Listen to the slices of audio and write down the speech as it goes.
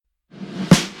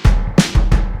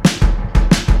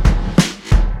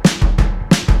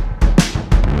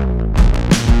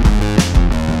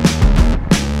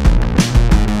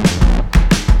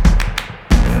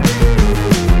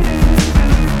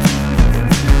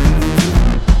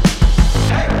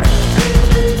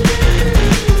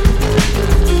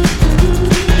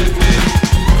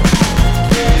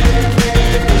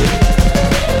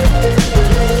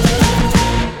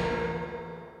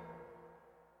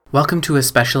Welcome to a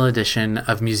special edition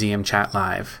of Museum Chat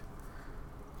Live.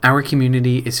 Our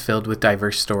community is filled with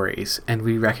diverse stories, and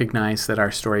we recognize that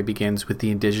our story begins with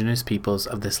the indigenous peoples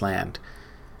of this land.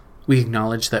 We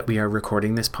acknowledge that we are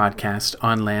recording this podcast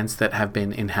on lands that have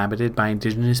been inhabited by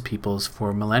indigenous peoples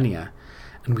for millennia,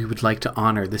 and we would like to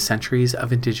honor the centuries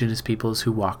of indigenous peoples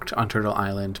who walked on Turtle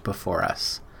Island before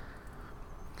us.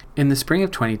 In the spring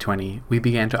of 2020, we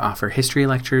began to offer history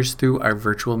lectures through our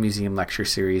virtual museum lecture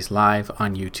series live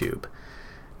on YouTube.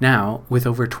 Now, with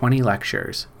over 20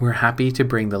 lectures, we're happy to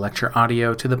bring the lecture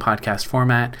audio to the podcast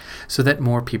format so that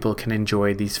more people can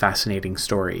enjoy these fascinating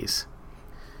stories.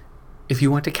 If you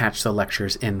want to catch the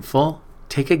lectures in full,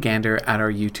 take a gander at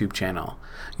our YouTube channel.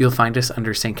 You'll find us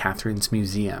under St. Catherine's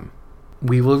Museum.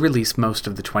 We will release most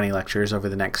of the 20 lectures over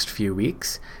the next few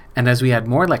weeks, and as we add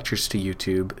more lectures to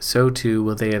YouTube, so too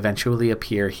will they eventually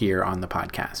appear here on the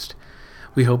podcast.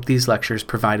 We hope these lectures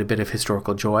provide a bit of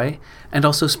historical joy and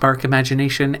also spark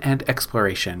imagination and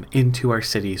exploration into our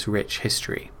city's rich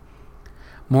history.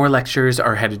 More lectures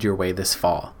are headed your way this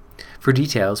fall. For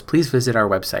details, please visit our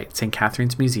website,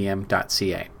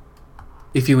 stcatherinesmuseum.ca.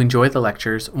 If you enjoy the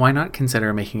lectures, why not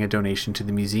consider making a donation to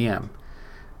the museum?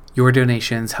 Your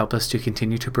donations help us to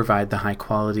continue to provide the high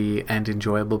quality and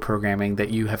enjoyable programming that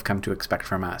you have come to expect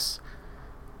from us.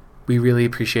 We really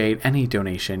appreciate any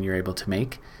donation you're able to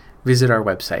make. Visit our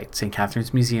website,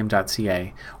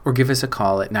 stcatherinesmuseum.ca, or give us a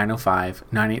call at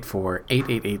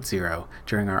 905-984-8880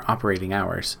 during our operating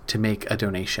hours to make a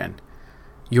donation.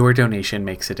 Your donation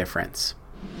makes a difference.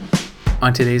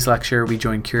 On today's lecture, we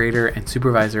join Curator and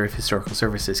Supervisor of Historical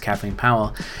Services Kathleen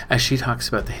Powell as she talks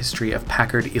about the history of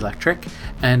Packard Electric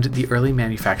and the early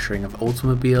manufacturing of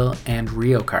Oldsmobile and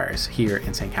Rio cars here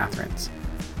in St. Catharines.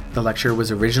 The lecture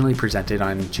was originally presented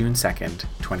on June 2nd,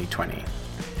 2020.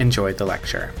 Enjoy the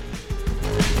lecture.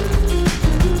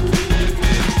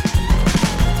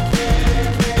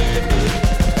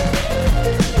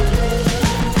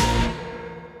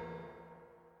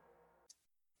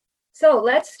 So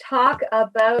let's talk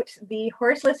about the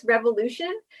Horseless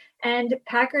Revolution and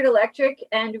Packard Electric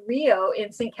and Rio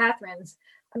in St. Catharines.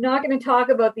 I'm not going to talk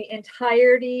about the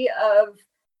entirety of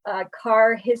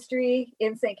car history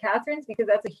in St. Catharines because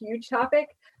that's a huge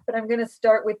topic, but I'm going to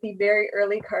start with the very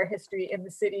early car history in the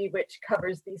city, which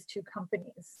covers these two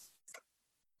companies.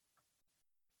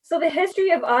 So the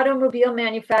history of automobile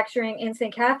manufacturing in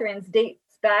St. Catharines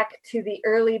dates back to the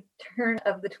early turn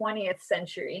of the 20th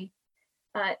century.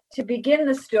 To begin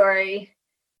the story,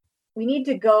 we need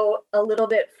to go a little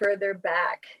bit further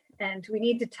back, and we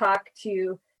need to talk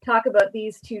about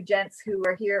these two gents who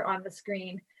are here on the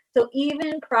screen. So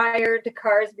even prior to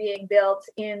cars being built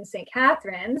in St.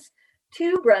 Catharines,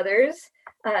 two brothers,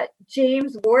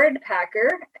 James Ward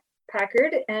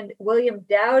Packard and William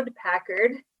Dowd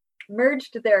Packard,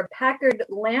 merged their Packard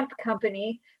Lamp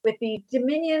Company with the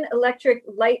Dominion Electric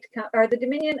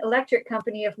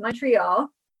Company of Montreal.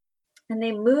 And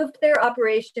they moved their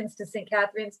operations to St.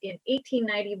 Catharines in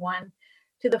 1891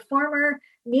 to the former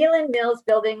Meal and Mills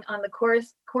building on the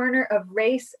corner of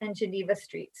Race and Geneva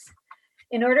Streets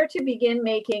in order to begin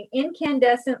making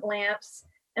incandescent lamps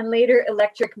and later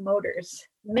electric motors,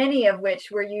 many of which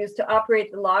were used to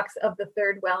operate the locks of the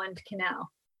Third Welland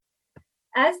Canal.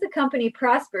 As the company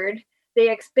prospered, they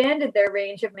expanded their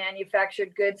range of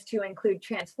manufactured goods to include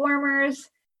transformers,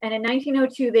 and in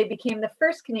 1902, they became the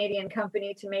first Canadian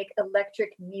company to make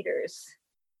electric meters.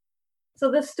 So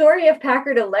the story of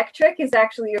Packard Electric is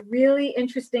actually a really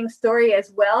interesting story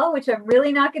as well, which I'm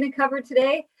really not going to cover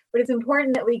today, but it's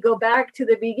important that we go back to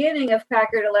the beginning of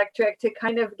Packard Electric to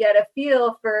kind of get a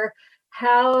feel for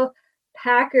how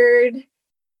Packard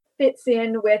fits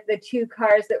in with the two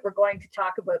cars that we're going to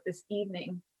talk about this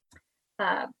evening.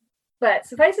 But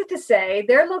suffice it to say,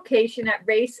 their location at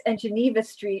Race and Geneva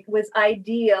Street was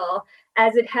ideal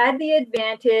as it had the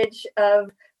advantage of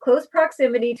close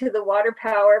proximity to the water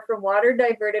power from water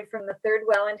diverted from the Third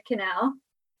Welland Canal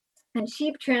and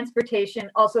cheap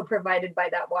transportation also provided by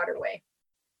that waterway.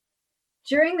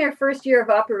 During their first year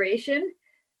of operation,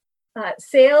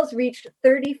 sales reached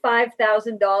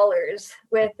 $35,000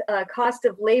 with a cost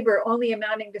of labor only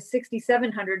amounting to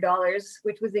 $6,700,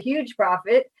 which was a huge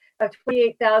profit of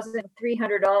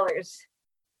 $28,300.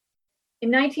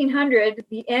 In 1900,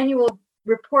 the annual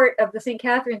report of the St.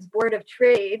 Catharines Board of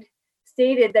Trade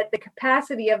stated that the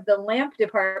capacity of the lamp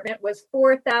department was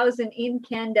 4,000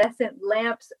 incandescent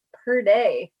lamps per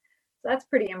day. So that's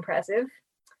pretty impressive.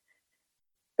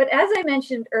 But as I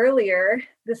mentioned earlier,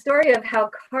 the story of how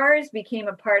cars became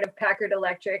a part of Packard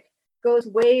Electric goes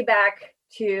way back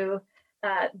to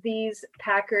these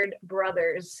Packard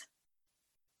brothers.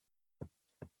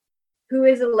 who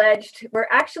is alleged, were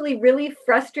actually really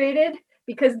frustrated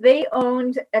because they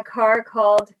owned a car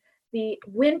called the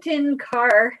Winton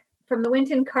car from the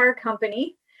Winton Car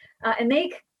Company. And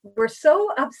they were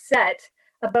so upset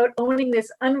about owning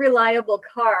this unreliable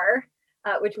car,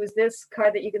 which was this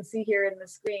car that you can see here in the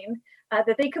screen,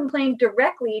 that they complained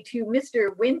directly to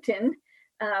Mr. Winton,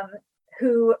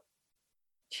 who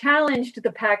challenged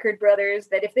the Packard brothers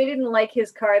that if they didn't like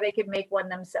his car, they could make one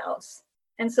themselves.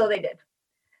 And so they did.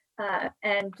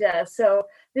 So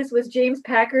this was James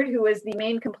Packard, who was the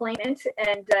main complainant,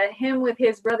 and him with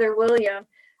his brother William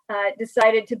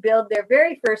decided to build their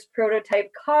very first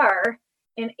prototype car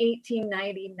in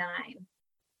 1899.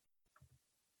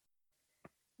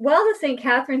 While the St.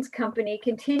 Catharines Company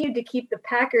continued to keep the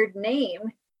Packard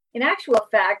name, in actual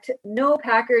fact, no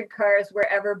Packard cars were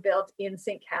ever built in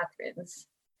St. Catharines.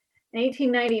 In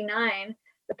 1899,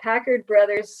 the Packard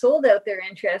brothers sold out their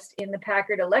interest in the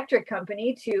Packard Electric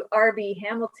Company to R.B.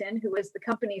 Hamilton, who was the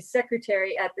company's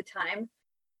secretary at the time.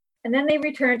 And then they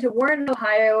returned to Warren,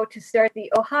 Ohio to start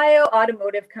the Ohio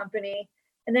Automotive Company.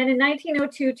 And then in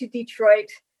 1902 to Detroit,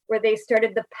 where they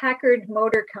started the Packard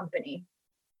Motor Company.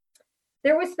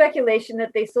 There was speculation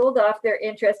that they sold off their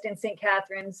interest in St.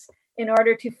 Catharines in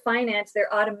order to finance their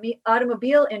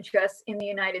automobile interests in the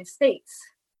United States,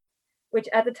 which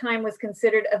at the time was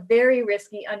considered a very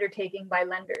risky undertaking by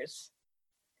lenders.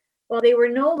 While they were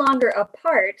no longer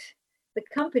apart, the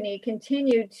company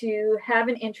continued to have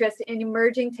an interest in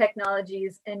emerging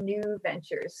technologies and new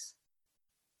ventures.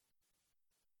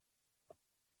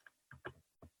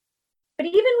 But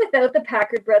even without the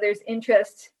Packard brothers'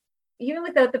 interest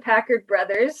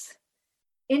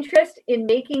in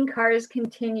making cars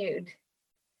continued.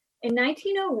 In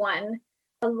 1901,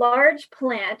 a large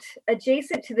plant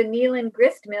adjacent to the Neyland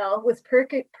grist mill was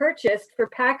purchased for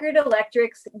Packard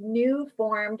Electric's new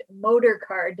formed motor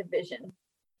car division.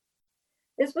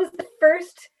 This was the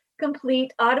first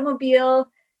complete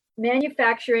automobile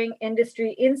manufacturing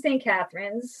industry in St.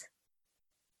 Catharines.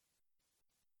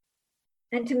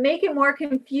 And to make it more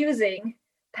confusing,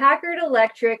 Packard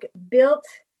Electric built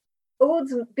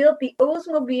the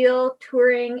Oldsmobile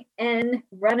Touring N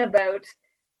runabout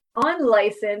on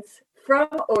license from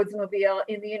Oldsmobile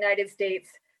in the United States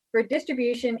for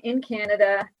distribution in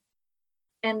Canada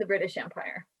and the British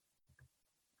Empire.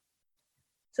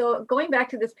 So going back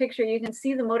to this picture, you can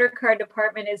see the motor car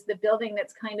department is the building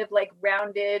that's kind of like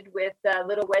rounded with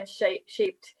little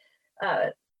wedge-shaped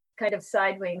kind of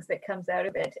side wings that comes out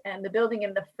of it. And the building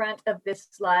in the front of this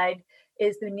slide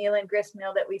is the Neyland grist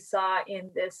mill that we saw in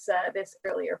this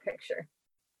earlier picture.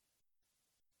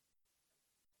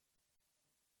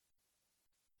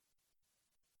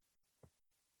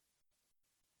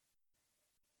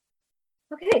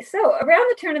 Okay, so around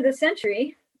the turn of the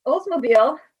century,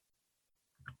 Oldsmobile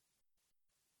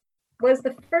was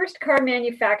the first car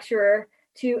manufacturer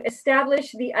to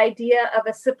establish the idea of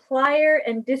a supplier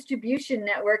and distribution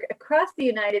network across the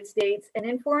United States and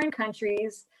in foreign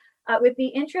countries with the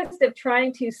interest of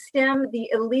trying to stem the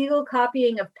illegal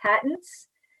copying of patents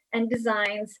and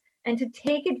designs and to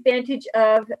take advantage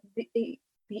of the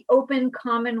open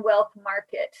Commonwealth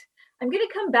market. I'm going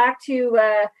to come back to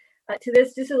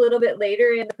this just a little bit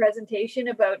later in the presentation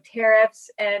about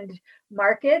tariffs and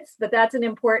markets, but that's an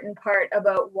important part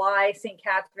about why St.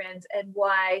 Catharines and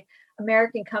why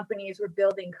American companies were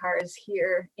building cars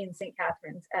here in St.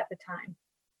 Catharines at the time.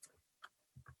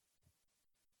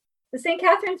 The St.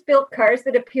 Catharines built cars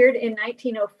that appeared in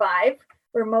 1905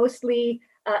 were mostly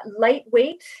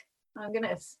lightweight. I'm going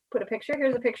to put a picture.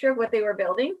 Here's a picture of what they were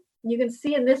building. You can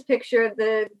see in this picture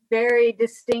the very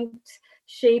distinct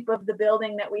shape of the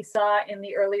building that we saw in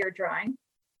the earlier drawing.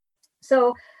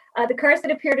 So the cars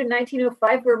that appeared in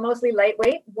 1905 were mostly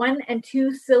lightweight, 1- and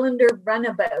 2-cylinder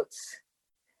runabouts.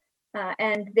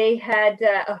 And they had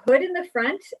a hood in the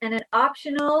front and an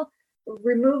optional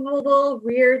removable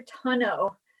rear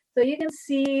tonneau. So you can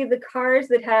see the cars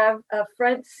that have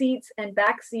front seats and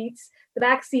back seats. The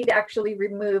back seat actually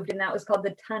removed, and that was called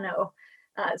the tonneau.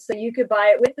 So you could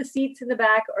buy it with the seats in the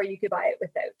back, or you could buy it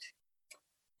without.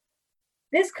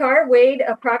 This car weighed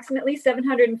approximately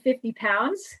 750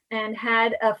 pounds and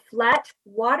had a flat,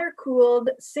 water-cooled,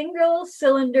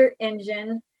 single-cylinder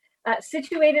engine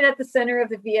situated at the center of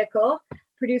the vehicle,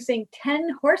 producing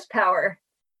 10 horsepower,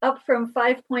 up from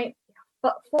 4.5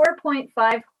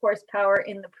 horsepower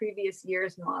in the previous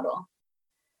year's model.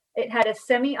 It had a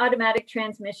semi-automatic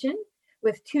transmission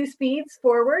with 2 speeds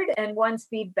forward and 1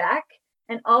 speed back,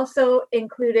 and also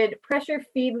included pressure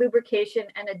feed lubrication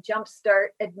and a jump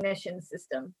start ignition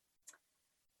system.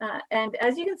 And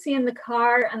as you can see in the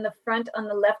car on the front on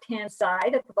the left-hand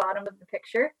side at the bottom of the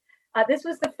picture, This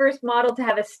was the first model to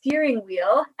have a steering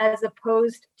wheel as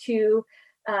opposed to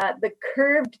the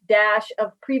curved dash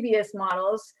of previous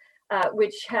models,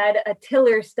 which had a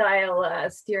tiller style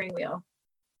steering wheel.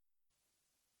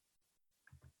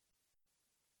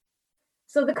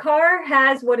 So the car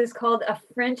has what is called a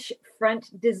French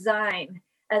front design,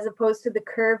 as opposed to the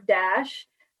curved dash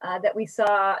that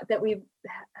we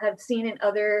have seen in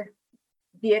other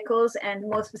vehicles, and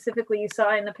most specifically you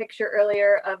saw in the picture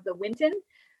earlier of the Winton.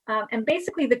 And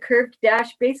basically the curved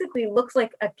dash basically looks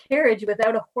like a carriage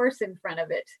without a horse in front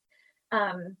of it.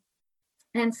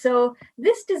 And so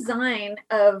this design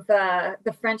of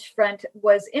the French front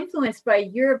was influenced by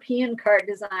European car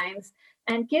designs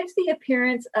and gives the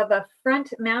appearance of a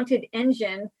front-mounted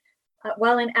engine,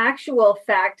 while in actual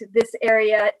fact, this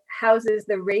area houses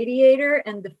the radiator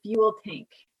and the fuel tank.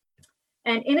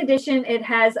 And in addition, it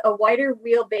has a wider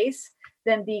wheelbase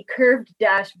than the curved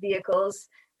dash vehicles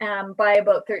by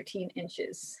about 13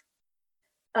 inches.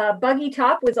 Buggy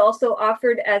top was also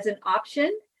offered as an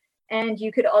option, and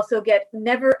you could also get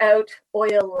never out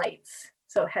oil lights,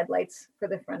 so headlights for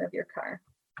the front of your car.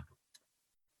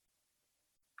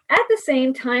 At the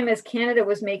same time as Canada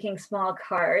was making small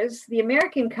cars, the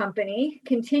American company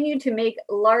continued to make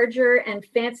larger and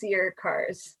fancier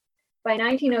cars. By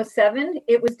 1907,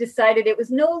 it was decided it was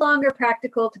no longer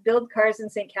practical to build cars in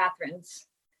St. Catharines,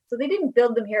 so they didn't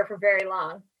build them here for very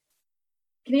long.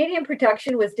 Canadian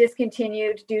production was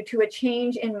discontinued due to a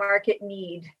change in market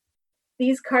need.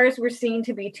 These cars were seen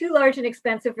to be too large and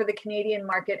expensive for the Canadian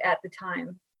market at the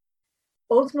time.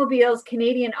 Oldsmobile's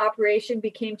Canadian operation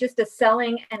became just a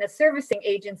selling and a servicing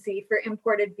agency for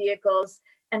imported vehicles,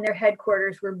 and their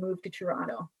headquarters were moved to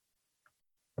Toronto.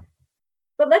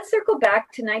 But let's circle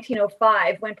back to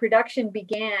 1905, when production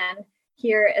began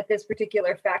here at this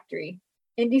particular factory.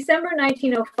 In December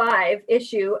 1905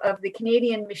 issue of the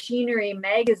Canadian Machinery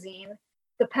magazine,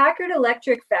 the Packard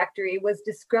Electric Factory was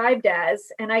described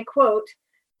as, and I quote,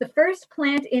 "the first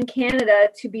plant in Canada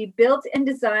to be built and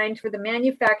designed for the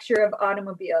manufacture of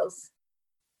automobiles.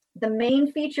 The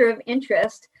main feature of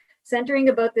interest centering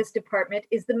about this department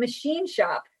is the machine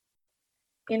shop,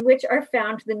 in which are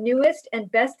found the newest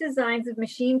and best designs of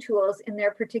machine tools in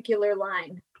their particular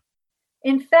line.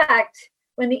 In fact,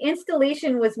 when the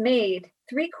installation was made,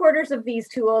 3/4 of these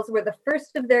tools were the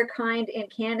first of their kind in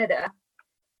Canada.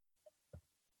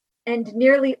 And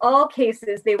nearly all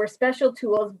cases, they were special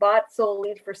tools bought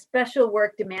solely for special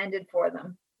work demanded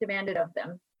of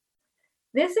them.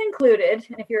 This included,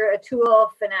 and if you're a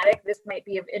tool fanatic, this might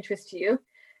be of interest to you.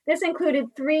 This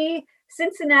included 3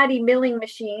 Cincinnati milling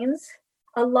machines,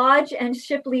 a Lodge and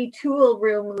Shipley tool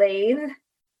room lathe,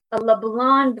 a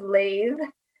LeBlond lathe,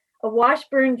 a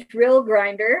Washburn drill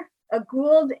grinder, a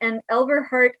Gould and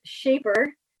Elverhart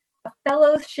shaper, a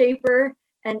Fellows shaper,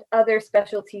 and other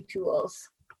specialty tools.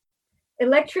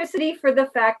 Electricity for the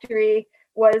factory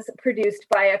was produced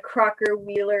by a Crocker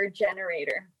Wheeler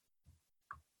generator.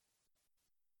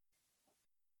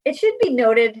 It should be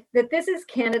noted that this is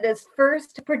Canada's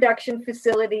first production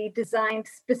facility designed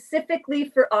specifically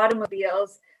for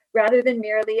automobiles rather than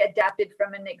merely adapted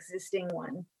from an existing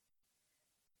one.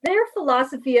 Their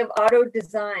philosophy of auto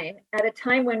design at a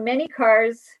time when many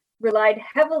cars relied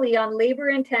heavily on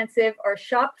labor-intensive or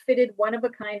shop-fitted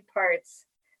one-of-a-kind parts,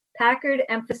 Packard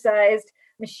emphasized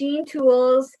machine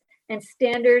tools and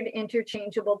standard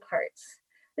interchangeable parts.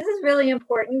 This is really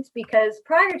important because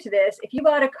prior to this, if you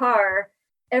bought a car,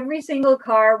 every single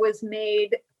car was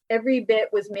made, every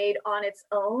bit was made on its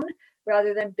own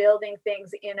rather than building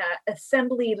things in an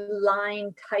assembly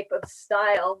line type of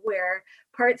style where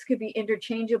parts could be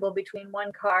interchangeable between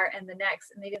one car and the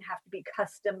next, and they didn't have to be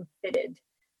custom fitted.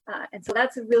 And so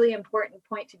that's a really important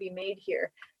point to be made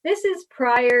here. This is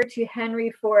prior to Henry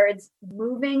Ford's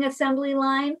moving assembly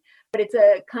line, but it's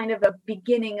a kind of a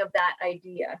beginning of that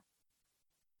idea.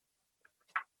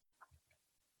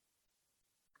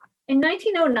 In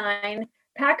 1909,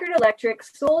 Packard Electric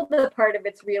sold the part of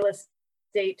its real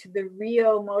estate to the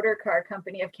Rio Motor Car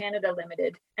Company of Canada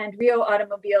Limited, and Rio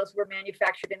automobiles were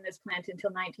manufactured in this plant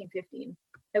until 1915.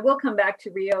 I will come back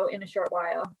to Rio in a short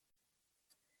while.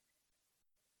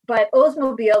 But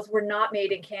Oldsmobiles were not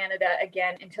made in Canada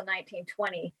again until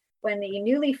 1920, when the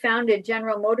newly founded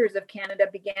General Motors of Canada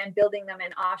began building them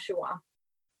in Oshawa.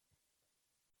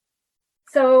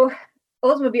 So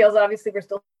Oldsmobiles obviously were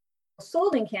still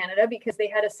sold in Canada because they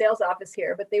had a sales office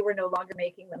here, but they were no longer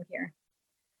making them here.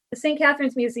 The St.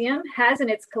 Catharines Museum has in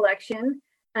its collection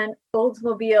an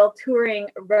Oldsmobile touring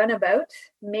runabout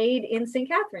made in St.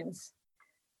 Catharines.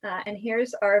 And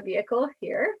here's our vehicle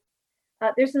here.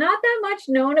 There's not that much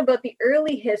known about the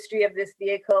early history of this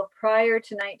vehicle prior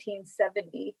to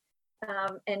 1970.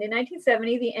 And in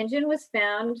 1970, the engine was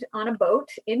found on a boat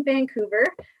in Vancouver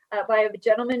by a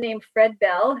gentleman named Fred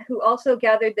Bell, who also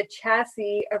gathered the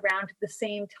chassis around the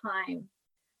same time.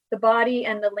 The body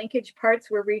and the linkage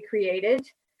parts were recreated,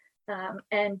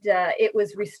 and it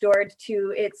was restored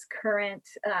to its current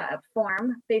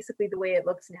form, basically the way it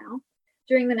looks now.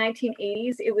 During the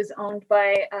 1980s, it was owned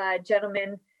by a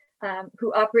gentleman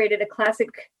who operated a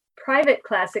private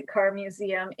classic car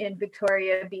museum in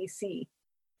Victoria, BC.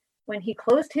 When he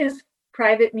closed his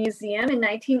private museum in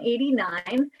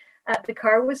 1989, the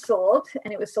car was sold,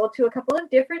 and it was sold to a couple of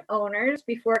different owners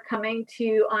before coming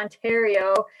to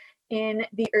Ontario in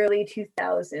the early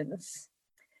 2000s.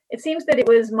 It seems that it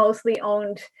was mostly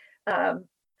owned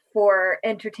for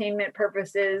entertainment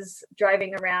purposes,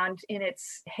 driving around in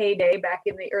its heyday back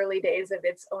in the early days of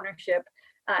its ownership.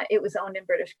 It was owned in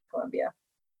British Columbia.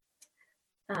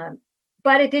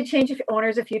 But it did change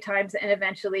owners a few times, and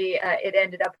eventually it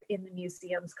ended up in the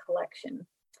museum's collection.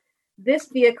 This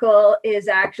vehicle is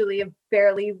actually a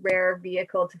fairly rare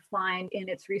vehicle to find in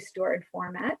its restored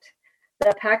format.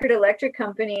 The Packard Electric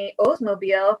Company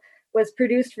Oldsmobile was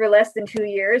produced for less than 2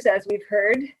 years, as we've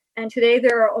heard, and today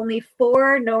there are only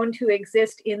 4 known to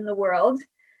exist in the world,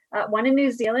 one in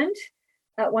New Zealand,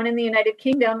 one in the United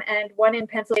Kingdom, and one in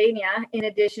Pennsylvania, in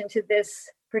addition to this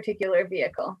particular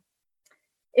vehicle.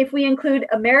 If we include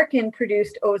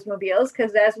American-produced Oldsmobiles,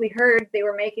 because as we heard, they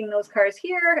were making those cars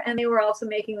here, and they were also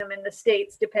making them in the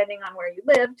States, depending on where you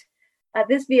lived,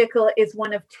 this vehicle is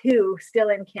one of 2 still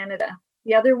in Canada.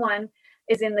 The other one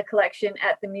is in the collection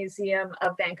at the Museum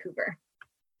of Vancouver.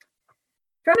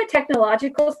 From a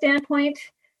technological standpoint,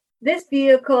 this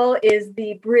vehicle is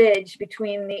the bridge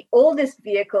between the oldest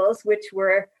vehicles, which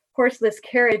were horseless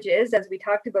carriages, as we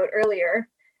talked about earlier,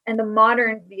 and the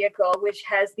modern vehicle, which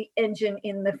has the engine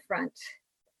in the front.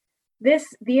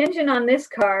 The engine on this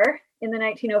car, in the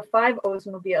 1905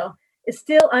 Oldsmobile, is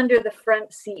still under the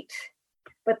front seat,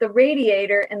 but the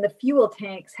radiator and the fuel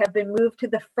tanks have been moved to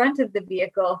the front of the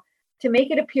vehicle to make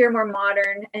it appear more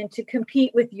modern and to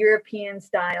compete with European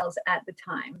styles at the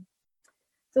time.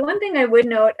 So one thing I would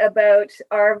note about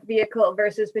our vehicle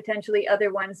versus potentially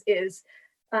other ones is,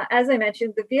 as I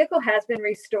mentioned, the vehicle has been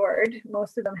restored.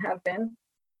 Most of them have been.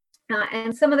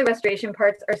 And some of the restoration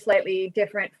parts are slightly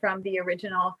different from the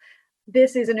original.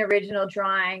 This is an original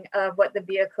drawing of what the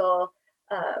vehicle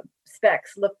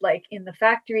specs looked like in the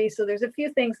factory. So there's a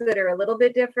few things that are a little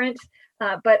bit different,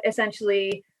 but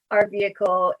essentially our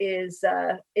vehicle is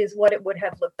what it would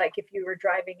have looked like if you were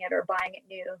driving it or buying it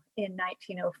new in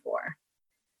 1904.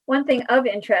 One thing of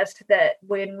interest that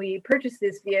when we purchased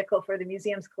this vehicle for the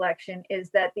museum's collection is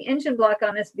that the engine block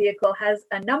on this vehicle has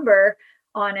a number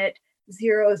on it,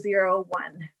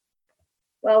 001.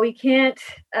 Well, we can't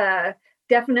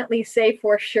definitely say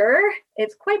for sure.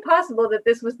 It's quite possible that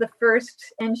this was the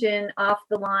first engine off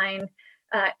the line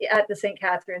at the St.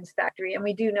 Catharines factory, and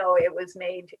we do know it was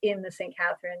made in the St.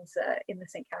 Catharines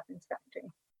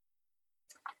factory.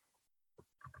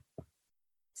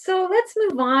 So let's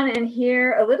move on and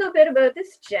hear a little bit about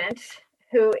this gent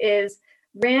who is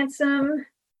Ransom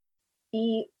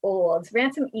Eli Olds.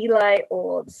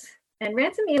 And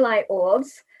Ransom Eli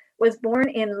Olds was born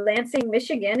in Lansing,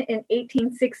 Michigan in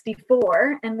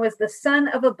 1864 and was the son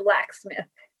of a blacksmith.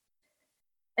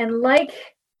 And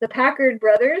like the Packard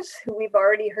brothers, who we've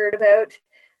already heard about,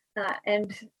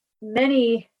 and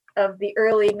many of the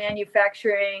early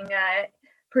manufacturing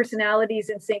personalities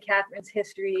in St. Catharines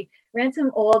history,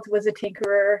 Ransom Olds was a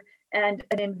tinkerer and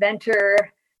an inventor,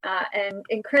 an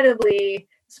incredibly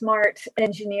smart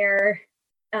engineer.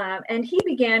 And he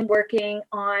began working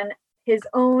on his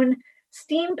own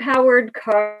steam-powered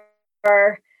car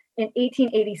in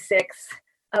 1886,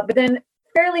 but then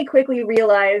fairly quickly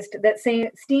realized that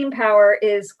steam power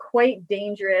is quite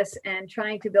dangerous, and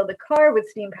trying to build a car with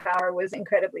steam power was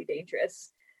incredibly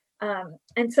dangerous.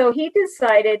 And so he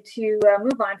decided to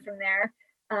move on from there.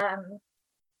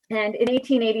 And in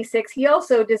 1886, he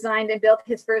also designed and built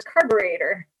his first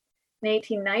carburetor. In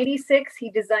 1896, he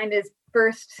designed his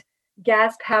first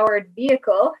gas-powered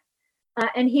vehicle.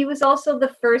 And he was also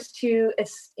the first to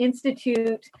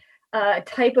institute a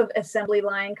type of assembly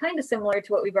line, kind of similar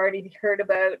to what we've already heard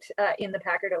about in the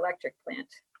Packard Electric plant.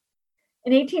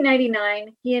 In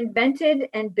 1899, he invented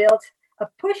and built a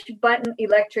push-button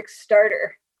electric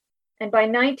starter. And by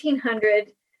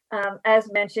 1900,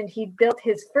 as mentioned, he built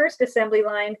his first assembly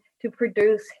line to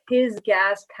produce his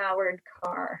gas-powered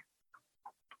car.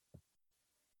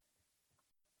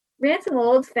 Ransom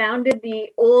Olds founded the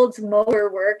Olds Motor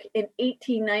Work in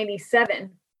 1897,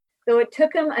 though it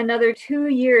took him another 2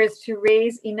 years to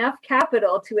raise enough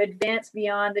capital to advance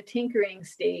beyond the tinkering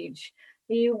stage.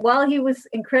 While he was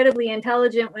incredibly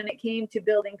intelligent when it came to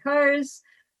building cars,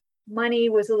 money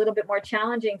was a little bit more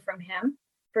challenging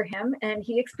for him, and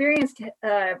he experienced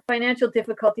financial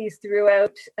difficulties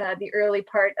throughout the early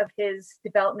part of his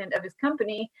development of his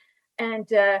company, and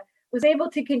was able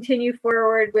to continue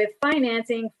forward with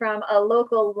financing from a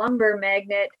local lumber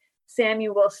magnate,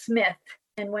 Samuel Smith.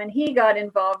 And when he got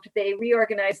involved, they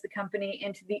reorganized the company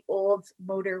into the Olds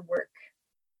Motor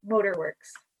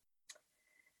Works.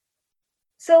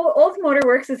 So Olds Motor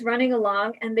Works is running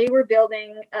along, and they were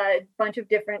building a bunch of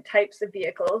different types of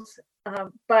vehicles.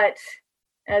 But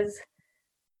as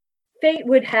fate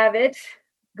would have it,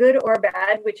 good or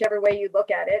bad, whichever way you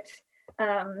look at it,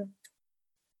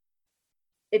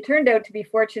 it turned out to be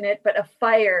fortunate, but a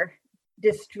fire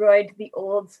destroyed the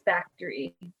Olds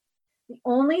factory. The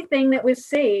only thing that was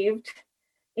saved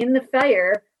in the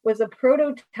fire was a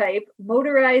prototype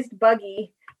motorized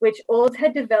buggy, which Olds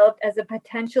had developed as a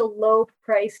potential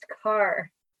low-priced car.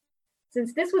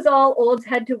 Since this was all Olds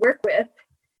had to work with,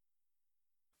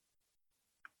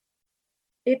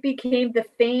 it became the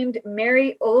famed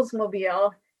Merry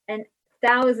Oldsmobile, and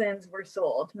thousands were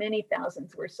sold, many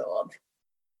thousands were sold.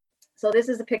 So this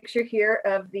is a picture here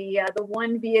of the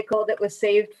one vehicle that was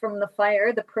saved from the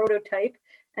fire, the prototype.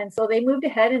 And so they moved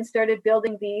ahead and started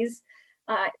building these.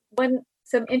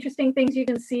 Some interesting things you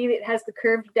can see, it has the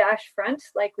curved dash front,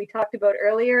 like we talked about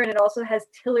earlier, and it also has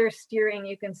tiller steering.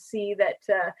 You can see that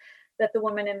that the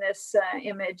woman in this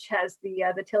image has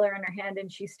the tiller in her hand,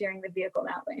 and she's steering the vehicle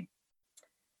that way.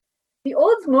 The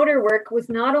Olds Motor Work was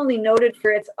not only noted for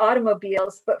its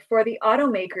automobiles, but for the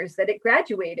automakers that it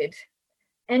graduated.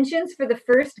 Engines for the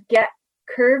first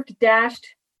curved dashed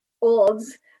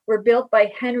Olds were built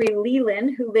by Henry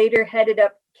Leland, who later headed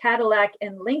up Cadillac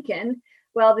and Lincoln,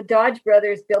 while the Dodge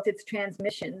brothers built its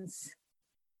transmissions.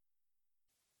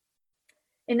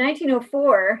 In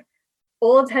 1904,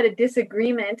 Olds had a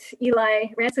disagreement.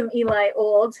 Ransom Eli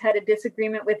Olds had a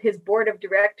disagreement with his board of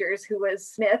directors, who was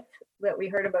Smith, that we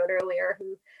heard about earlier,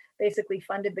 who basically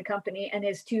funded the company, and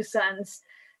his two sons.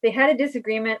 They had a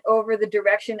disagreement over the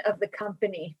direction of the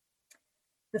company.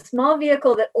 The small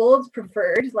vehicle that Olds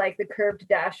preferred, like the curved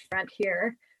dash front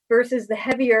here, versus the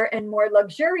heavier and more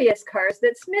luxurious cars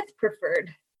that Smith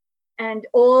preferred. And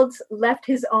Olds left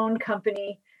his own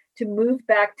company to move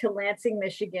back to Lansing,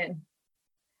 Michigan.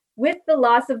 With the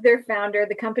loss of their founder,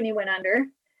 the company went under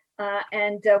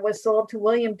and was sold to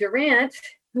William Durant,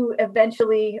 who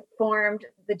eventually formed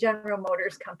the General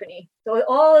Motors Company. So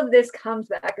all of this comes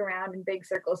back around in big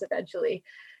circles eventually.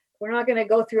 We're not going to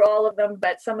go through all of them,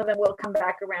 but some of them will come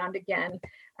back around again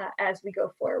as we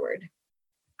go forward.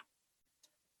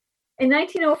 In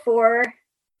 1904,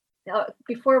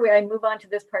 before I move on to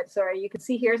this part, sorry, you can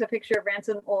see here's a picture of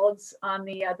Ransom Olds on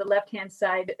the left-hand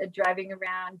side driving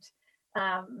around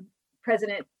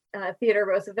President Theodore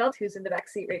Roosevelt, who's in the back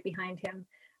seat right behind him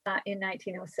in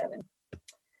 1907.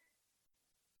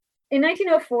 In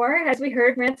 1904, as we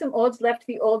heard, Ransom Olds left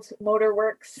the Olds Motor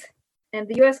Works, and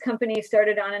the U.S. company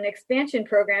started on an expansion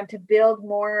program to build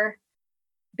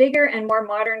bigger and more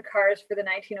modern cars for the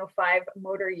 1905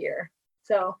 motor year.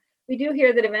 So we do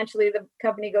hear that eventually the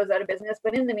company goes out of business,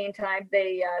 but in the meantime,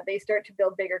 they start to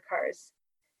build bigger cars.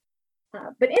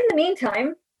 But in the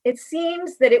meantime, it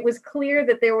seems that it was clear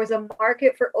that there was a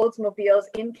market for Oldsmobiles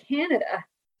in Canada.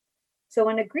 So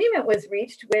an agreement was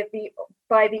reached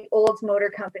by the Olds Motor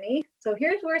Company. So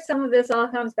here's where some of this all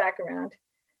comes back around.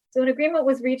 So an agreement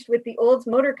was reached with the Olds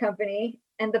Motor Company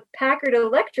and the Packard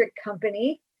Electric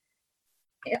Company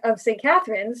of St.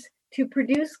 Catharines to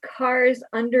produce cars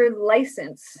under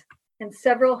license, and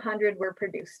several hundred were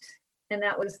produced. And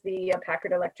that was the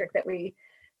Packard Electric that we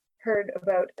heard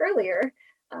about earlier,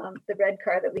 the red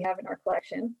car that we have in our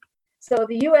collection. So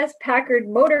the U.S. Packard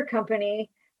Motor Company,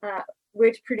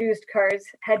 which produced cars,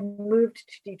 had moved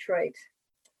to Detroit.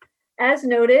 As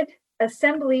noted,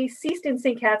 assembly ceased in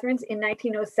St. Catharines in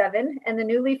 1907, and the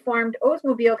newly formed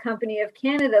Oldsmobile Company of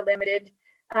Canada Limited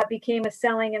became a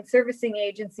selling and servicing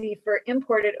agency for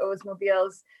imported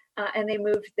Oldsmobiles, and they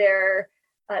moved their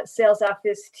sales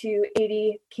office to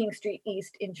 80 King Street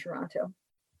East in Toronto.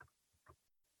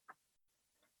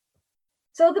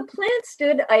 So the plant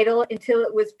stood idle until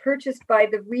it was purchased by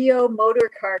the Rio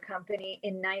Motor Car Company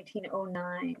in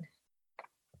 1909.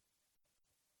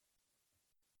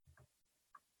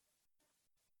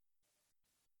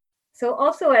 So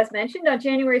also, as mentioned, on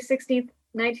January 16th,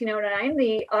 1909,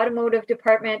 the automotive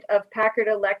department of Packard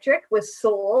Electric was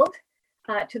sold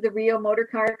to the Rio Motor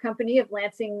Car Company of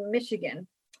Lansing, Michigan.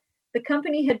 The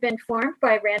company had been formed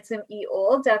by Ransom E.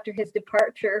 Olds after his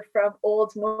departure from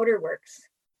Olds Motor Works.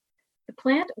 The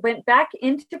plant went back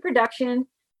into production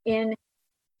in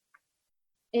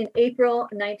in April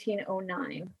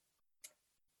 1909.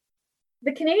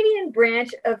 The Canadian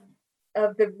branch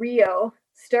of the Rio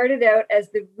started out as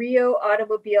the Rio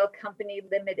Automobile Company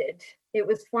Limited. It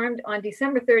was formed on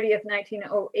December 30th,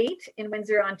 1908 in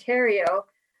Windsor, Ontario,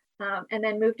 and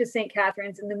then moved to St.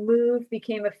 Catharines, and the move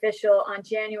became official on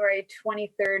January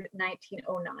 23rd,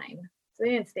 1909. So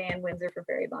they didn't stay in Windsor for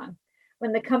very long,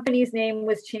 when the company's name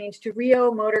was changed to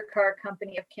Rio Motor Car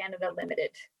Company of Canada Limited.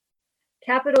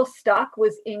 Capital stock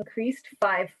was increased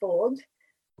fivefold,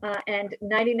 and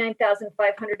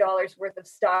 $99,500 worth of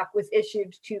stock was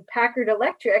issued to Packard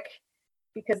Electric,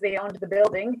 because they owned the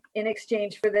building, in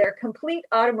exchange for their complete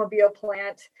automobile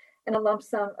plant and a lump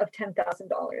sum of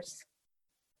 $10,000.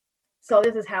 So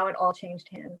this is how it all changed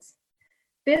hands.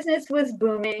 Business was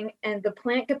booming, and the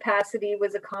plant capacity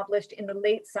was accomplished in the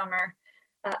late summer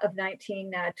of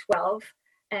 1912.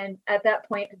 And at that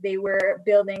point, they were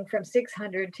building from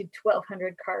 600 to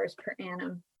 1,200 cars per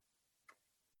annum.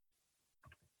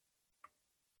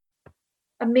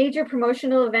 A major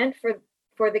promotional event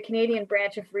for the Canadian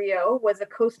branch of Rio was a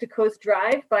coast-to-coast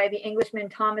drive by the Englishman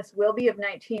Thomas Wilby in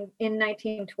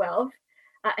 1912.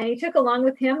 And he took along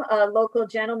with him a local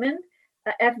gentleman,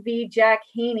 FV Jack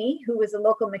Haney, who was a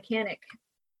local mechanic.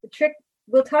 The trip,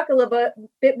 we'll talk a little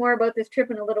bit more about this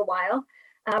trip in a little while,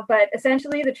 but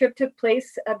essentially the trip took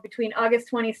place between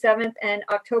August 27th and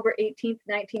October 18th,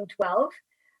 1912.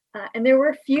 And there were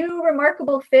a few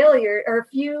remarkable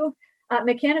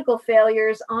mechanical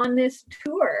failures on this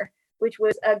tour, which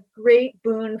was a great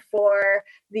boon for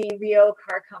the Rio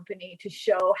Car Company to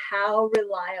show how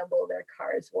reliable their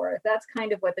cars were. That's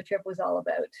kind of what the trip was all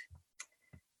about.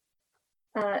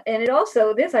 And it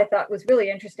also, this I thought was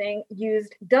really interesting,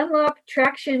 used Dunlop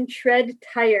traction tread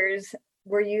tires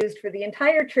were used for the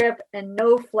entire trip, and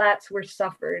no flats were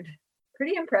suffered.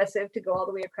 Pretty impressive to go all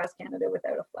the way across Canada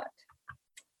without a flat.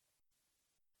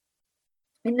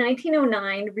 In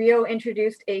 1909, Rio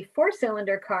introduced a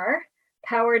four-cylinder car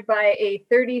powered by a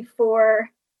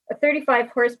 35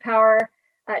 horsepower,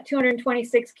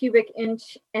 226 cubic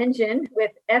inch engine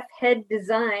with F-head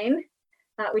design,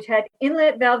 which had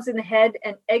inlet valves in the head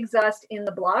and exhaust in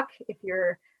the block, if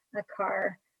you're a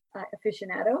car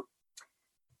aficionado.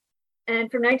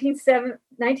 And from 1907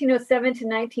 to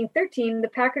 1913, the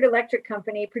Packard Electric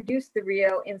Company produced the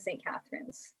Rio in St.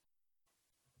 Catharines.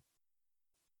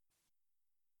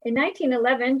 In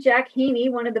 1911, Jack Haney,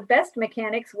 one of the best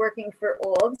mechanics working for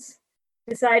Olds,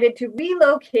 decided to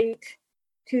relocate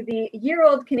to the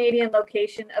year-old Canadian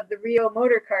location of the Rio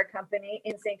Motor Car Company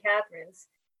in St. Catharines.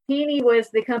 Haney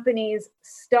was the company's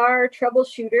star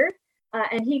troubleshooter,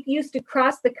 and he used to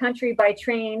cross the country by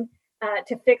train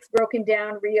to fix broken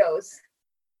down Rios.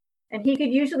 And he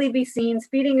could usually be seen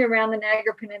speeding around the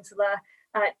Niagara Peninsula,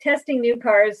 testing new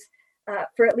cars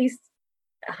for at least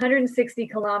 160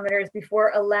 kilometers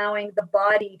before allowing the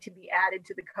body to be added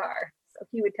to the car. So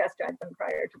he would test drive them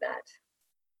prior to that.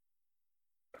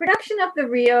 Production of the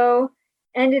Rio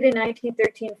ended in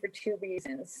 1913 for two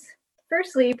reasons.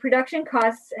 Firstly, production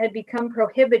costs had become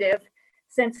prohibitive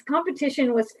since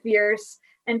competition was fierce,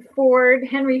 and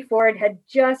Henry Ford had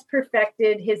just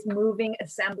perfected his moving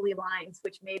assembly lines,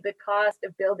 which made the cost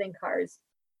of building cars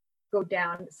go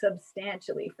down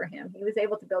substantially for him. He was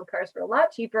able to build cars for a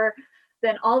lot cheaper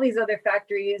than all these other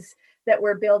factories that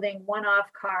were building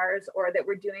one-off cars, or that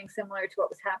were doing similar to what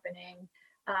was happening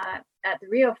at the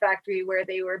Rio factory, where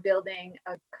they were building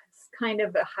a kind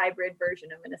of a hybrid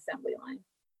version of an assembly line.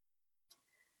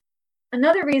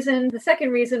 Another reason, the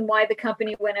second reason why the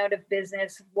company went out of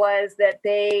business, was that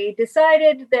they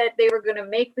decided that they were going to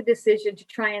make the decision to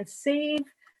try and save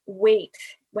weight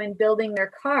when building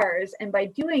their cars. And by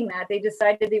doing that, they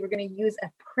decided they were going to use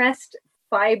a pressed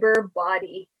fiber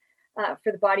body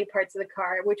for the body parts of the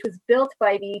car, which was built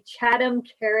by the Chatham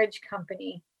Carriage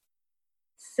Company.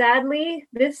 Sadly,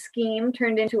 this scheme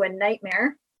turned into a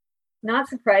nightmare. Not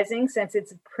surprising, since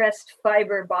it's a pressed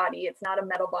fiber body, it's not a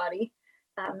metal body.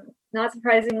 Not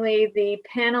surprisingly, the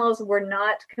panels were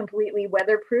not completely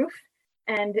weatherproof,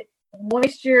 and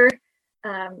moisture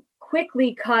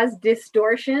quickly caused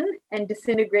distortion and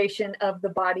disintegration of the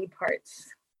body parts.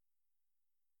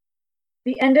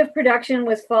 The end of production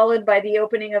was followed by the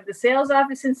opening of the sales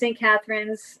office in St.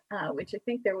 Catharines, which I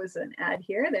think there was an ad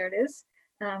here. There it is.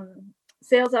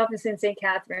 Sales office in St.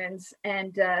 Catharines,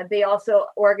 and they also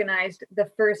organized the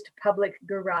first public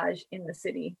garage in the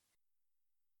city.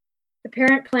 The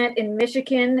parent plant in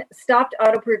Michigan stopped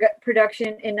auto production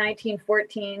in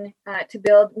 1914 to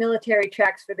build military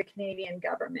tracks for the Canadian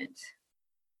government.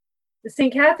 The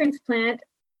St. Catharines plant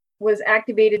was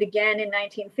activated again in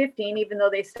 1915, even though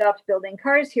they stopped building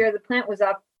cars here. The plant was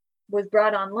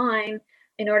brought online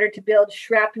in order to build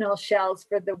shrapnel shells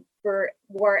for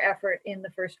war effort in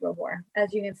the First World War,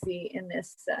 as you can see in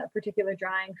this particular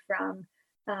drawing from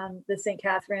the St.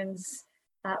 Catharines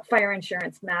fire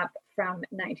insurance map from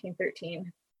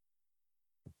 1913.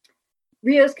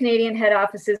 Rio's Canadian head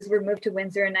offices were moved to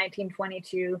Windsor in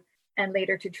 1922 and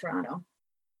later to Toronto.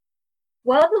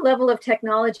 While the level of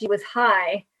technology was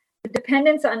high, the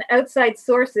dependence on outside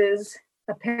sources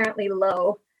apparently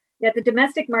low, yet the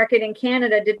domestic market in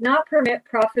Canada did not permit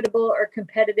profitable or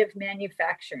competitive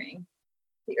manufacturing.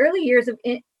 The early years of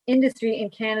industry in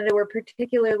Canada were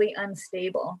particularly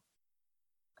unstable.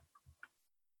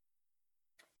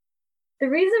 The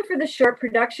reason for the short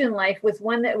production life was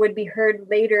one that would be heard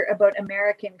later about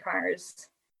American cars.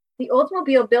 The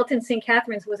Oldsmobile built in St.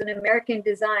 Catharines was an American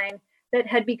design that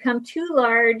had become too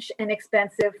large and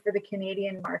expensive for the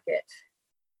Canadian market.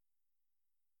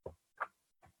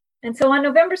 And so on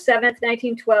November 7th,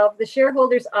 1912, the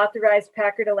shareholders authorized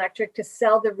Packard Electric to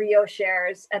sell the Rio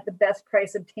shares at the best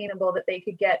price obtainable that they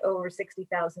could get, over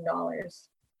 $60,000.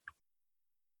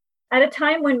 At a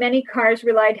time when many cars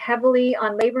relied heavily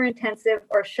on labor-intensive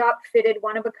or shop-fitted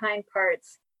one-of-a-kind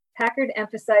parts, Packard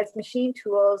emphasized machine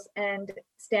tools and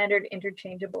standard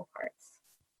interchangeable parts.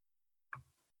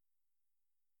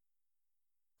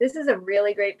 This is a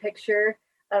really great picture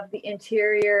of the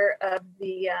interior of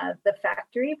the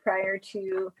factory prior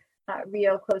to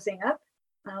Rio closing up.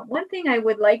 One thing I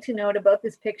would like to note about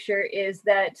this picture is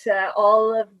that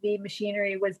all of the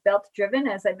machinery was belt driven,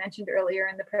 as I mentioned earlier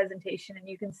in the presentation, and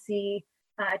you can see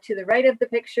to the right of the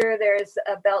picture, there's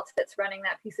a belt that's running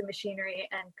that piece of machinery,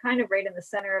 and kind of right in the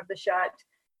center of the shot,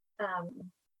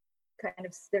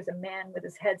 there's a man with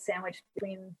his head sandwiched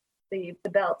between the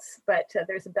belts, but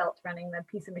there's a belt running the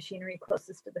piece of machinery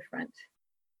closest to the front.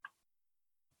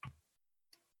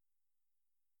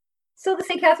 So the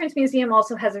St. Catharines Museum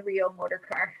also has a Rio motor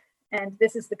car, and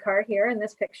this is the car here in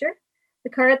this picture. The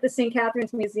car at the St.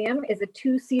 Catharines Museum is a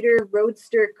two-seater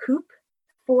roadster coupe,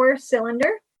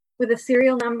 4-cylinder, with a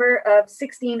serial number of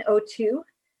 1602.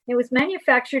 It was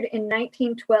manufactured in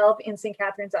 1912 in St.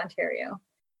 Catharines, Ontario,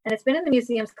 and it's been in the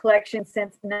museum's collection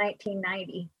since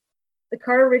 1990. The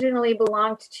car originally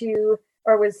belonged to,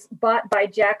 or was bought by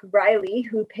Jack Riley,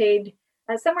 who paid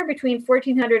somewhere between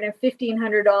 $1,400 and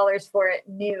 $1,500 for it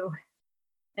new.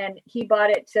 And he bought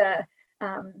it,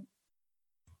 and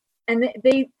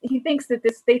they think that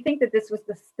this was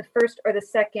the first or the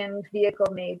second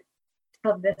vehicle made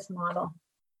of this model.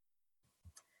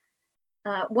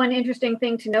 One interesting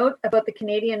thing to note about the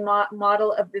Canadian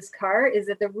model of this car is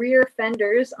that the rear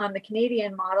fenders on the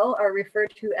Canadian model are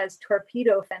referred to as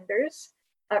torpedo fenders.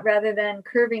 Rather than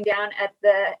curving down at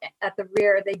the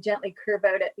rear, they gently curve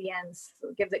out at the ends. So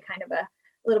it gives it kind of a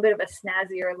little bit of a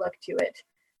snazzier look to it.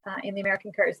 In the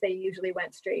American cars, they usually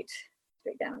went straight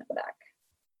down at the back.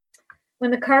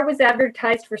 When the car was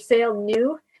advertised for sale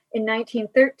new in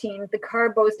 1913, the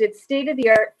car boasted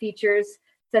state-of-the-art features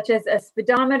such as a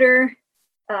speedometer,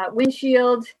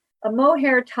 windshield, a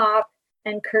mohair top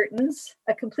and curtains,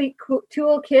 a complete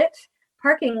tool kit,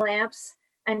 parking lamps,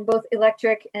 and both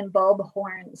electric and bulb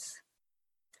horns.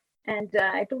 And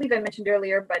I believe I mentioned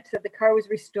earlier, but the car was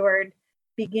restored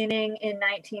beginning in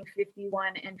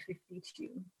 1951 and 52.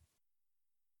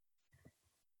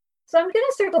 So I'm going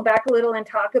to circle back a little and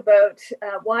talk about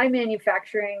why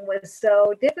manufacturing was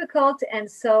so difficult and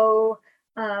so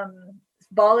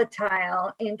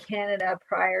volatile in Canada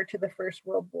prior to the First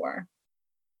World War.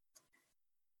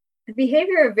 The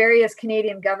behavior of various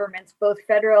Canadian governments, both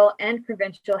federal and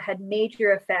provincial, had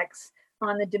major effects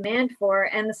on the demand for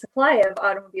and the supply of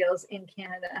automobiles in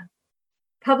Canada.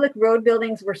 Public road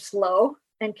buildings were slow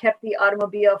and kept the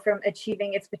automobile from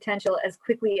achieving its potential as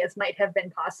quickly as might have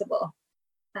been possible.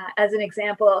 As an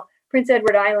example, Prince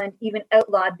Edward Island even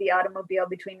outlawed the automobile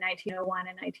between 1901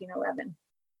 and 1911.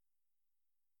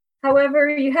 However,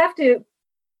 you have to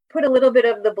put a little bit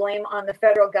of the blame on the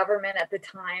federal government at the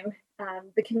time.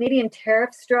 The Canadian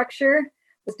tariff structure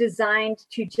was designed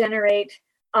to generate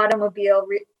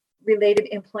automobile-related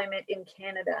employment in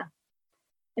Canada.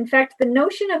 In fact, the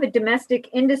notion of a domestic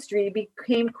industry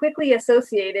became quickly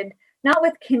associated not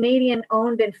with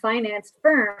Canadian-owned and financed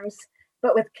firms,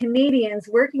 but with Canadians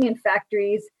working in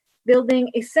factories,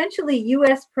 building essentially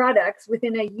U.S. products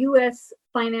within a U.S.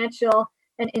 financial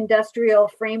and industrial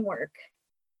framework.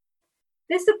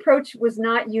 This approach was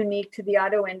not unique to the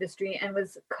auto industry and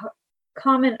was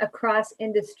common across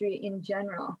industry in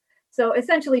general. So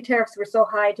essentially tariffs were so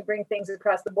high to bring things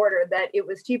across the border that it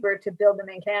was cheaper to build them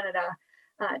in Canada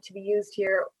to be used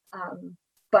here,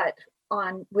 but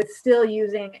with still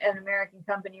using an American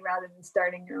company rather than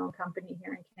starting your own company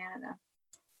here in Canada.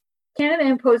 Canada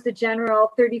imposed a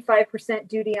general 35%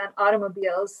 duty on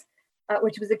automobiles,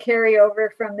 which was a carryover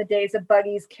from the days of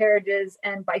buggies, carriages,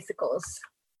 and bicycles.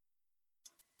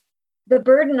 The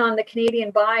burden on the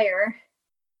Canadian buyer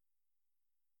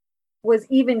was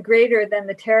even greater than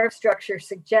the tariff structure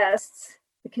suggests.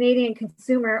 The Canadian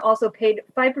consumer also paid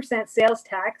 5% sales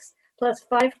tax plus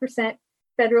 5%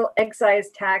 federal excise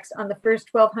tax on the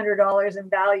first $1,200 in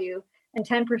value and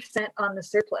 10% on the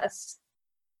surplus.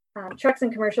 Trucks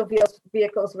and commercial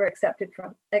vehicles were accepted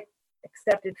from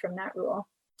that rule.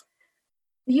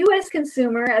 The US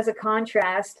consumer, as a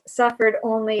contrast, suffered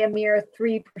only a mere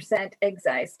 3%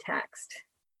 excise tax.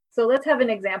 So let's have an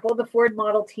example. The Ford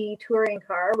Model T touring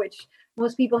car, which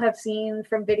most people have seen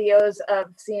from videos of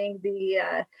seeing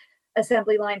the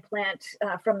assembly line plant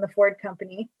from the Ford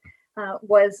company,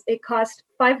 it cost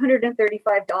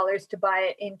 $535 to buy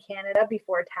it in Canada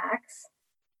before tax,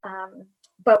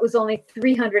 but was only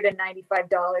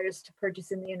 $395 to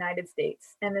purchase in the United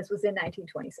States. And this was in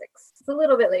 1926. It's a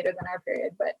little bit later than our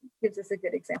period, but gives us a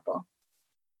good example.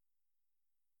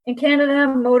 In Canada,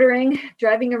 motoring,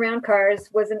 driving around cars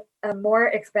was a more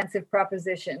expensive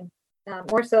proposition,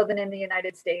 more so than in the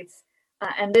United States.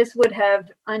 And this would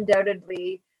have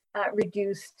undoubtedly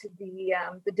reduced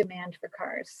the demand for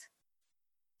cars.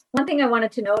 One thing I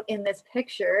wanted to note in this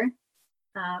picture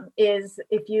is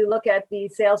if you look at the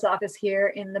sales office here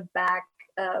in the back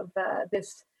of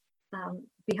this,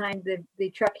 behind the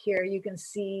truck here, you can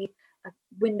see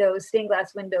windows, stained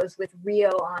glass windows with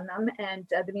Rio on them. And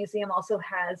the museum also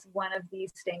has one of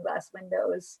these stained glass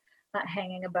windows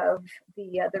hanging above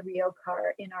the Rio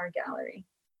car in our gallery.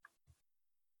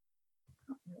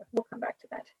 We'll come back to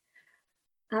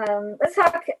that. Let's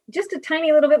talk just a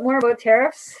tiny little bit more about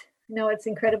tariffs. I know it's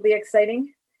incredibly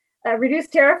exciting. A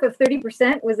reduced tariff of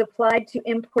 30% was applied to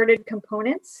imported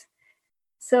components.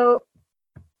 So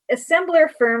assembler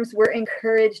firms were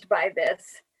encouraged by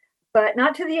this, but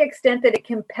not to the extent that it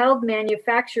compelled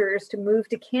manufacturers to move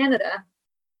to Canada.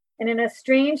 And in a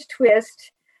strange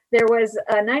twist, there was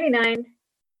a 99%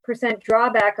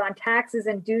 drawback on taxes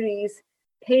and duties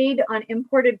paid on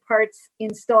imported parts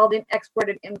installed in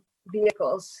exported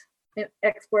vehicles,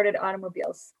 exported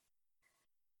automobiles.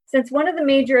 Since one of the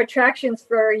major attractions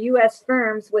for US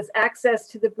firms was access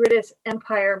to the British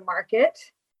Empire market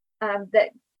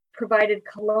that provided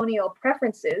colonial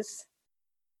preferences,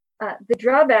 the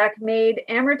drawback made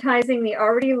amortizing the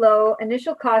already low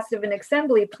initial cost of an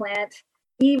assembly plant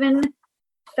even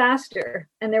faster,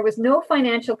 and there was no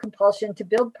financial compulsion to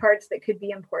build parts that could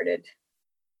be imported.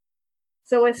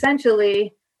 So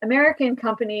essentially, American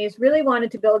companies really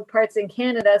wanted to build parts in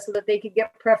Canada so that they could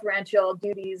get preferential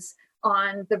duties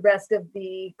on the rest of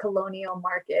the colonial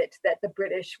market that the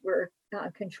British were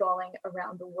controlling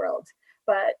around the world.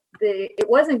 But it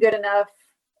wasn't good enough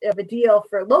of a deal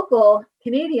for local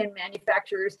Canadian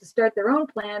manufacturers to start their own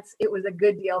plants. It was a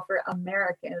good deal for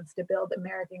Americans to build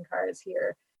American cars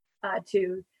here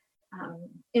to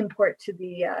import to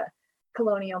the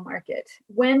colonial market.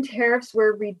 When tariffs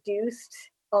were reduced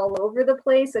all over the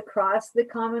place across the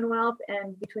Commonwealth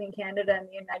and between Canada and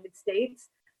the United States,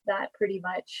 that pretty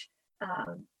much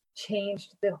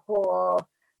changed the whole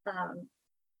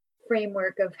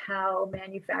framework of how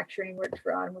manufacturing worked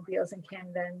for automobiles in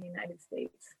Canada and the United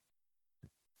States.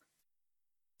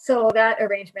 So that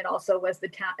arrangement also was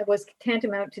was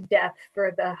tantamount to death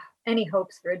for any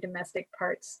hopes for a domestic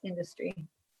parts industry.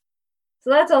 So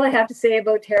that's all I have to say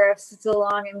about tariffs. It's a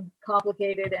long and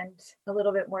complicated and a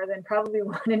little bit more than probably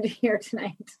wanted to hear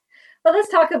tonight. But let's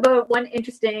talk about one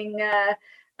interesting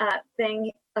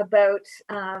thing about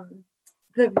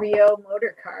the Rio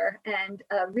motor car, and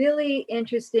a really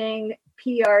interesting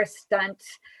PR stunt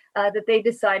that they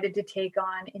decided to take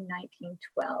on in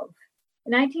 1912.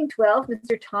 In 1912,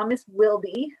 Mr. Thomas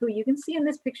Wilby, who you can see in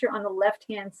this picture on the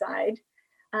left-hand side,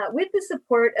 with the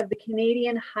support of the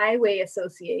Canadian Highway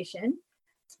Association,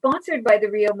 sponsored by the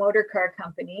Rio Motor Car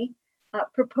Company,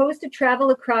 proposed to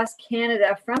travel across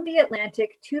Canada from the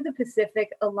Atlantic to the Pacific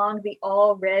along the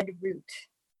all-red route.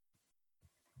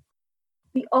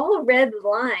 The all-red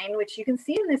line, which you can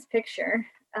see in this picture,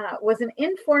 was an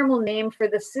informal name for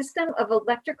the system of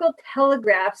electrical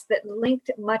telegraphs that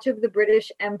linked much of the British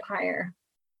Empire.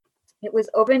 It was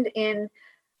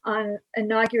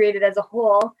inaugurated as a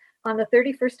whole on the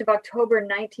 31st of October,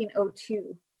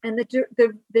 1902. And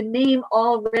the name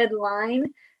All Red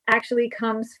Line actually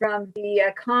comes from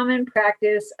the common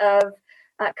practice of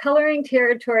coloring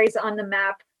territories on the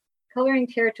map, coloring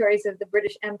territories of the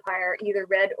British Empire, either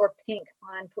red or pink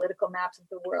on political maps of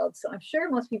the world. So I'm sure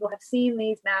most people have seen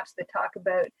these maps that talk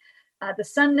about the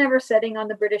sun never setting on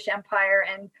the British Empire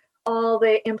and all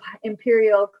the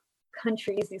imperial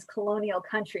countries, these colonial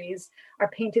countries, are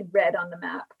painted red on the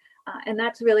map. And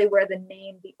that's really where the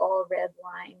name, the All Red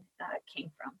Line,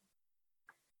 came from.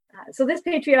 So this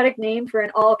patriotic name for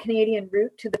an all-Canadian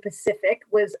route to the Pacific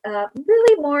was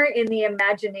really more in the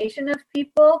imagination of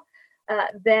people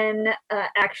than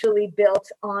actually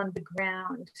built on the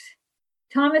ground.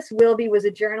 Thomas Wilby was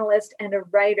a journalist and a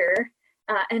writer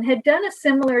and had done a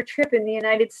similar trip in the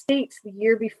United States the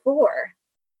year before.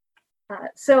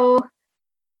 So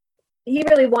he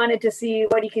really wanted to see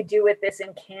what he could do with this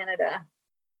in Canada.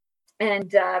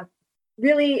 And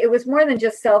really, it was more than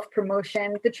just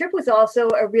self-promotion. The trip was also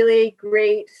a really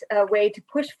great way to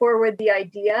push forward the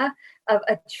idea of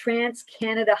a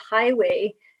trans-Canada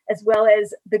highway, as well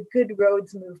as the Good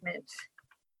Roads movement.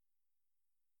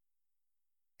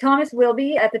 Thomas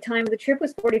Wilby, at the time of the trip,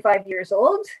 was 45 years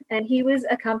old, and he was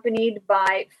accompanied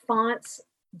by Fonts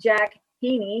Jack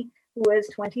Haney, who was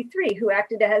 23, who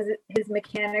acted as his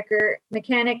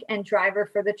mechanic and driver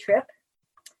for the trip.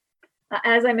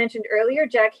 As I mentioned earlier,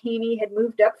 Jack Haney had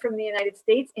moved up from the United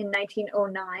States in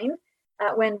 1909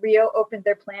 when Rio opened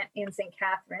their plant in St.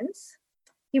 Catharines.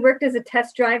 He worked as a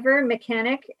test driver,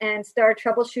 mechanic, and star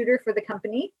troubleshooter for the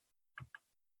company.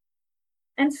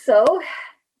 And so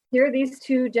here these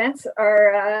two gents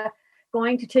are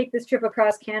going to take this trip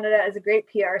across Canada as a great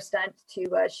PR stunt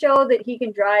to show that he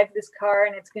can drive this car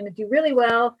and it's going to do really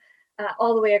well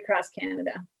all the way across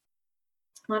Canada.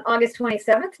 On August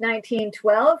 27th,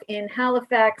 1912, in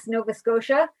Halifax, Nova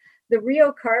Scotia, the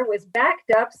Rio car was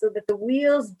backed up so that the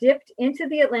wheels dipped into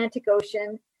the Atlantic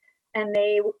Ocean and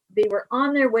they were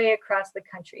on their way across the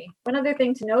country. One other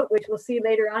thing to note, which we'll see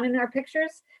later on in our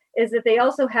pictures, is that they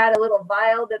also had a little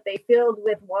vial that they filled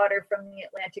with water from the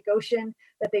Atlantic Ocean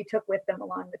that they took with them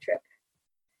along the trip.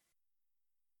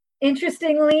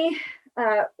 Interestingly,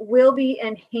 Wilby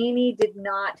and Haney did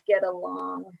not get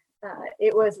along.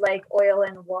 It was like oil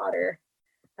and water.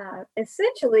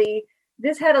 Essentially,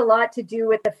 this had a lot to do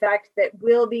with the fact that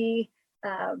Wilby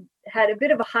had a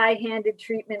bit of a high-handed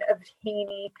treatment of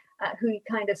Haney, who he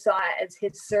kind of saw as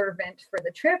his servant for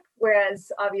the trip,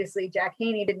 whereas obviously Jack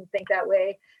Haney didn't think that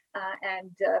way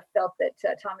and felt that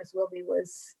Thomas Wilby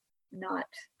was not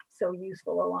so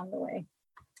useful along the way.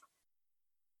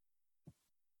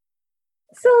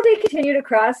 So they continued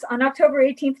across. On October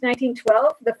 18th,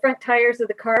 1912, the front tires of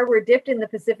the car were dipped in the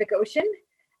Pacific Ocean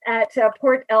at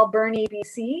Port Alberni,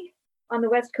 BC, on the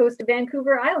west coast of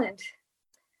Vancouver Island.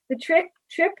 The trip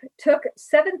took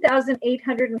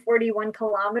 7,841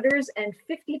 kilometers and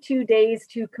 52 days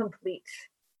to complete.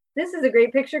 This is a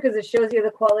great picture because it shows you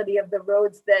the quality of the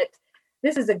roads that,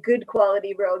 this is a good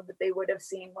quality road that they would have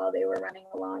seen while they were running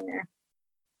along there.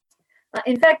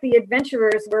 In fact, the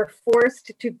adventurers were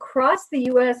forced to cross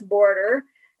the US border,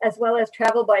 as well as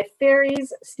travel by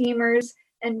ferries, steamers,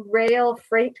 and rail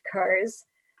freight cars,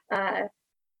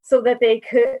 so that they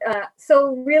could,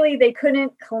 so really they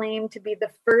couldn't claim to be the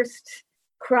first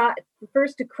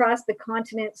to cross the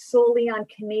continent solely on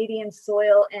Canadian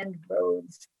soil and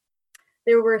roads.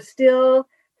 There were still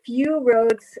few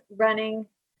roads running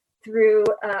through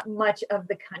much of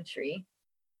the country.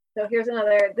 So here's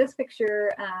another, this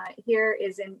picture here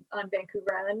is on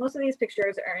Vancouver Island. Most of these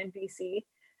pictures are in BC.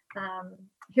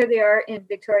 Here they are in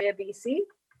Victoria, BC.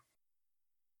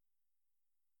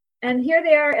 And here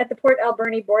they are at the Port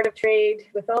Alberni Board of Trade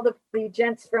with all the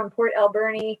gents from Port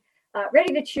Alberni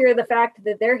ready to cheer the fact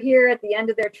that they're here at the end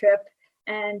of their trip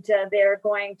and they're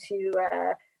going to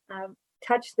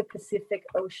touch the Pacific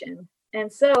Ocean. And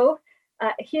so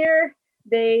here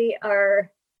they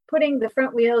are putting the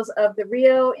front wheels of the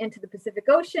Rio into the Pacific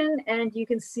Ocean, and you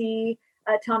can see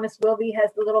Thomas Wilby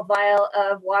has the little vial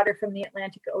of water from the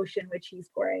Atlantic Ocean, which he's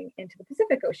pouring into the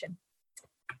Pacific Ocean.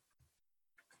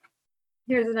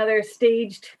 Here's another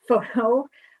staged photo,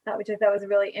 which I thought was a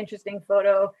really interesting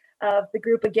photo of the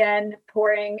group again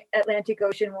pouring Atlantic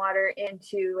Ocean water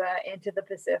into the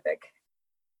Pacific.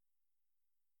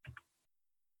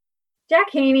 Jack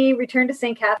Haney returned to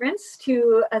St. Catharines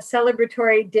to a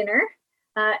celebratory dinner.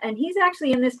 And he's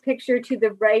actually in this picture to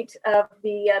the right of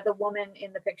the woman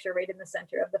in the picture, right in the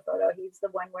center of the photo. He's the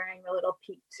one wearing the little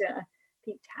peaked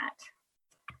hat.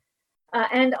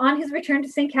 And on his return to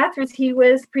St. Catharines, he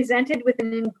was presented with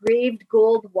an engraved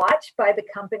gold watch by the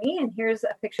company. And here's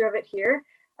a picture of it here.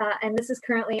 And this is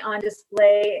currently on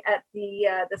display at the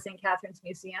St. Catharines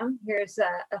Museum. Here's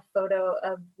a photo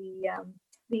of the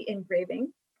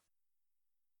engraving.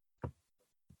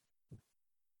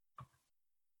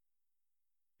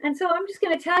 And so I'm just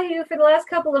going to tell you for the last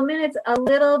couple of minutes a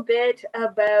little bit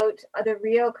about the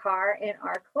Rio car in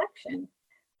our collection.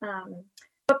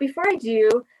 But before I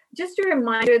do, Just a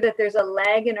reminder that there's a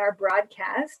lag in our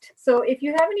broadcast. So if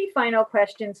you have any final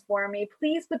questions for me,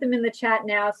 please put them in the chat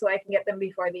now so I can get them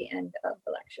before the end of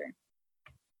the lecture.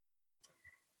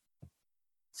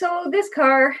 So this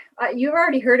car, you've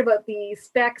already heard about the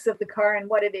specs of the car and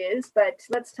what it is, but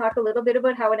let's talk a little bit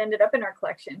about how it ended up in our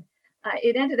collection.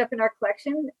 It ended up in our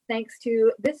collection thanks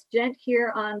to this gent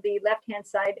here on the left-hand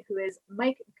side, who is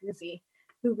Mike Guzzi,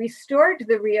 who restored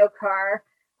the Rio car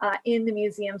in the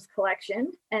museum's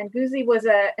collection. And Guzzi was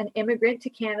an immigrant to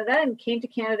Canada and came to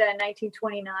Canada in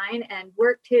 1929 and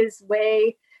worked his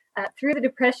way through the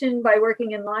Depression by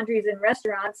working in laundries and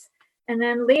restaurants. And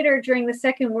then later, during the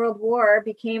Second World War,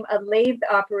 became a lathe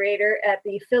operator at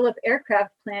the Philip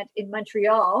Aircraft Plant in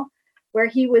Montreal, where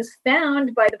he was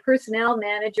found by the personnel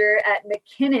manager at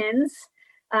McKinnon's,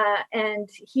 and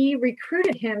he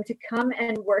recruited him to come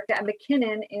and work at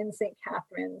McKinnon in St.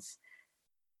 Catharines.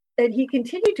 And he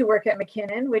continued to work at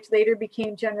McKinnon, which later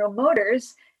became General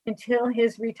Motors, until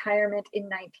his retirement in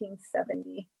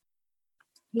 1970.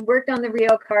 He worked on the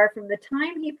Rio car from the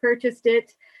time he purchased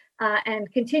it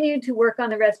and continued to work on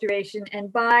the restoration.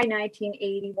 And by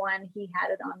 1981, he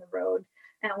had it on the road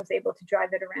and was able to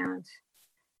drive it around.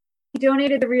 He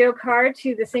donated the Rio car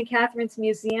to the St. Catharines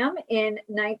Museum in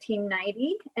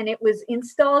 1990, and it was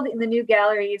installed in the new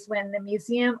galleries when the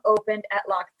museum opened at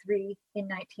Lock 3 in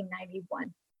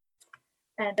 1991.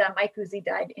 And Mike Guzzi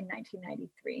died in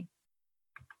 1993.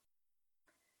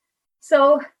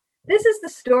 So this is the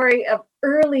story of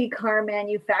early car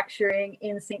manufacturing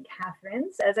in St.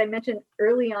 Catharines. As I mentioned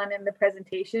early on in the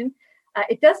presentation,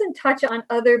 it doesn't touch on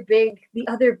the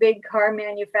other big car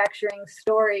manufacturing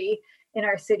story in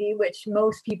our city, which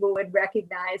most people would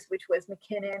recognize, which was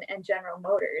McKinnon and General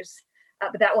Motors.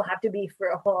 But that will have to be for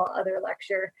a whole other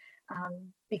lecture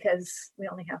because we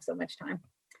only have so much time.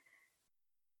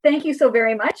 Thank you so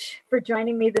very much for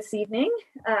joining me this evening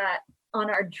on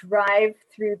our drive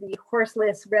through the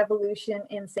Horseless revolution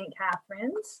in St.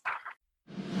 Catharines.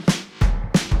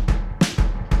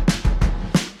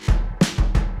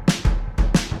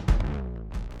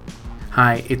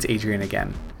 Hi, it's Adrian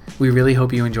again. We really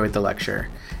hope you enjoyed the lecture.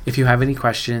 If you have any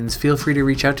questions, feel free to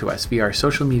reach out to us via our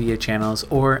social media channels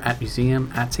or at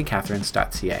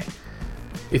museum@stcatharines.ca.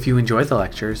 If you enjoyed the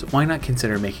lectures, why not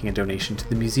consider making a donation to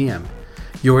the museum?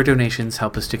 Your donations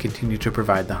help us to continue to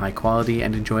provide the high quality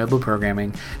and enjoyable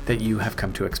programming that you have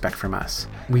come to expect from us.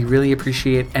 We really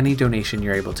appreciate any donation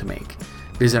you're able to make.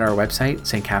 Visit our website,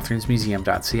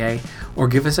 stcatharinesmuseum.ca, or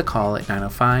give us a call at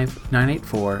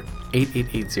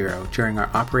 905-984-8880 during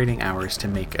our operating hours to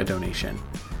make a donation.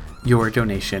 Your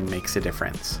donation makes a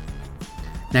difference.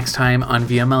 Next time on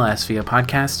VMLS via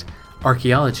podcast,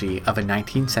 Archaeology of a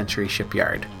 19th Century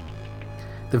Shipyard.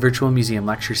 The virtual museum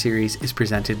lecture series is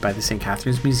presented by the St.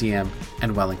 Catharines Museum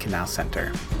and Welland Canal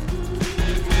Centre.